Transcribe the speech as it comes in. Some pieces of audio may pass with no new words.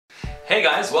Hey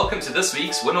guys, welcome to this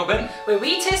week's Win or Bin, where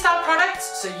we test our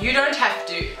products so you don't have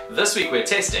to. This week we're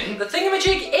testing the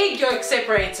Thingamajig egg yolk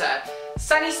separator.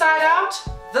 Sunny side out,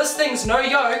 this thing's no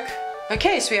yolk.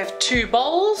 Okay, so we have 2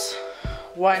 bowls,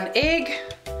 1 egg,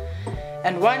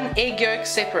 and 1 egg yolk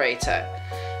separator.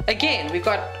 Again, we've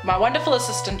got my wonderful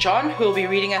assistant John, who will be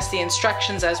reading us the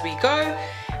instructions as we go,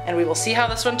 and we will see how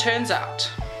this one turns out.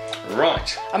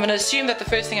 Right. I'm going to assume that the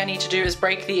first thing I need to do is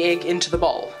break the egg into the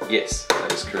bowl. Yes,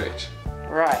 that is correct.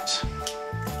 Right.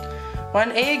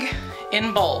 1 egg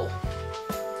in bowl.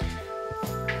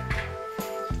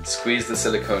 Squeeze the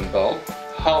silicone bowl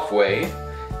halfway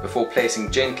before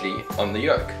placing gently on the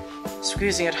yolk.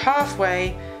 Squeezing it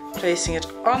halfway, placing it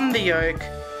on the yolk.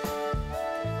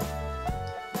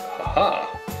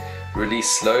 Aha! Release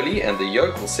slowly and the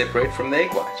yolk will separate from the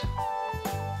egg white.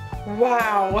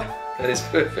 Wow! That is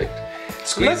perfect.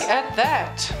 Squeeze. Look at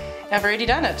that! I've already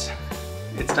done it.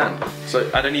 It's done. So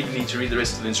I don't even need to read the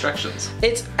rest of the instructions.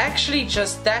 It's actually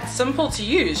just that simple to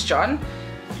use, John.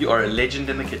 You are a legend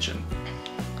in the kitchen.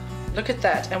 Look at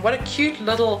that, and what a cute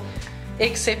little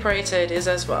egg separator it is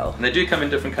as well. And they do come in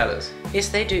different colours. Yes,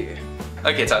 they do.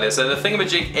 Okay, Thalia, so the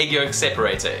Thingamajig egg yolk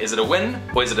separator, is it a win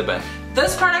or is it a bin?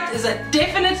 This product is a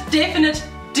definite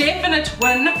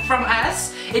win from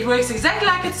us. It works exactly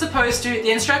like it's supposed to.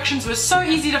 The instructions were so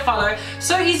easy to follow,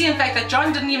 so easy in fact that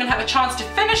John didn't even have a chance to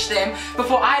finish them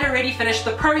before I'd already finished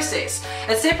the process.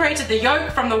 It separated the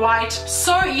yolk from the white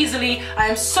so easily. I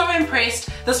am so impressed.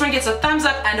 This one gets a thumbs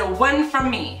up and a win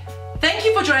from me. Thank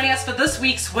you for joining us for this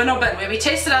week's Win or Bin, where we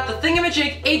tested out the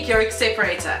Thingamajig egg yolk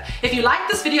separator. If you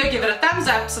liked this video, give it a thumbs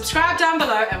up, subscribe down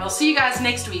below, and we'll see you guys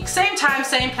next week. Same time,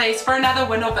 same place for another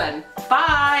Win or Bin.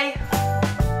 Bye!